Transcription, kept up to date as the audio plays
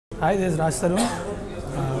Hi, this is Raj Tarun.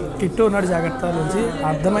 Kittu Unnadu Jagratha నుంచి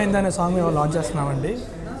Ardhamainda అనే song మేము launch చేస్తున్నామండి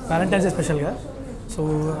వ్యాలంటైన్స్ డే స్పెషల్గా. సో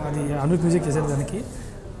అది అనుక్ మ్యూజిక్ చేసేది దానికి.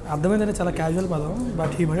 Ardhamainda అంటే చాలా క్యాజువల్ పదం,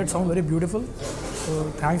 but he made it sound very beautiful. So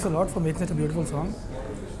thanks a lot for making it a beautiful song.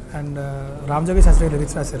 And Ramjogi Sastry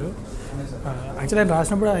lyrics రాశారు. యాక్చువల్లీ ఆయన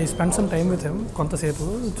రాసినప్పుడు I spend some time with him, కొంతసేపు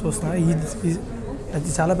చూస్తున్నా.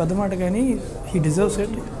 అది చాలా పెద్ద మాట, కానీ హీ డిజర్వ్స్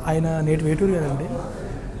ఇట్. ఆయన నేటి వేటూరు కదండి,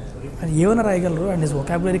 and ఏమైనా రాయగలరు. అండ్ హిస్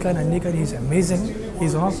వొకాబులరీ కానీ అన్నీ కానీ is amazing.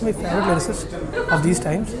 Is one of my favourite lyricist of these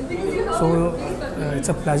times. So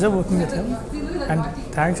it's a pleasure working with him, and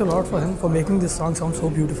thanks a lot for him for making this song sound so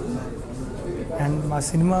beautiful. And మా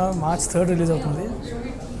cinema March 3 release అవుతుంది.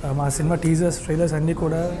 మా cinema teasers, trailers అన్నీ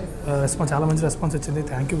కూడా చాలా మంచి response వచ్చింది.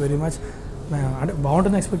 Thank you very much. అంటే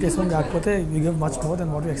బాగుంటుంది ఎక్స్పెక్ట్ చేసాం, కాకపోతే we give much more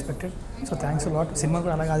than what you expected. So thanks a lot. Cinema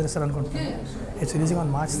కూడా అలాగే ఆదరిస్తారు అనుకుంటున్నాను. It's releasing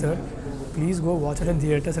on March 3. Please go watch it in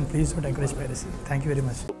theaters and please don't encourage piracy. Thank you very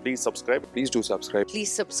much. Please subscribe. Please do subscribe.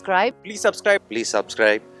 Please subscribe. Please subscribe. Please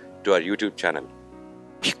subscribe to our YouTube channel.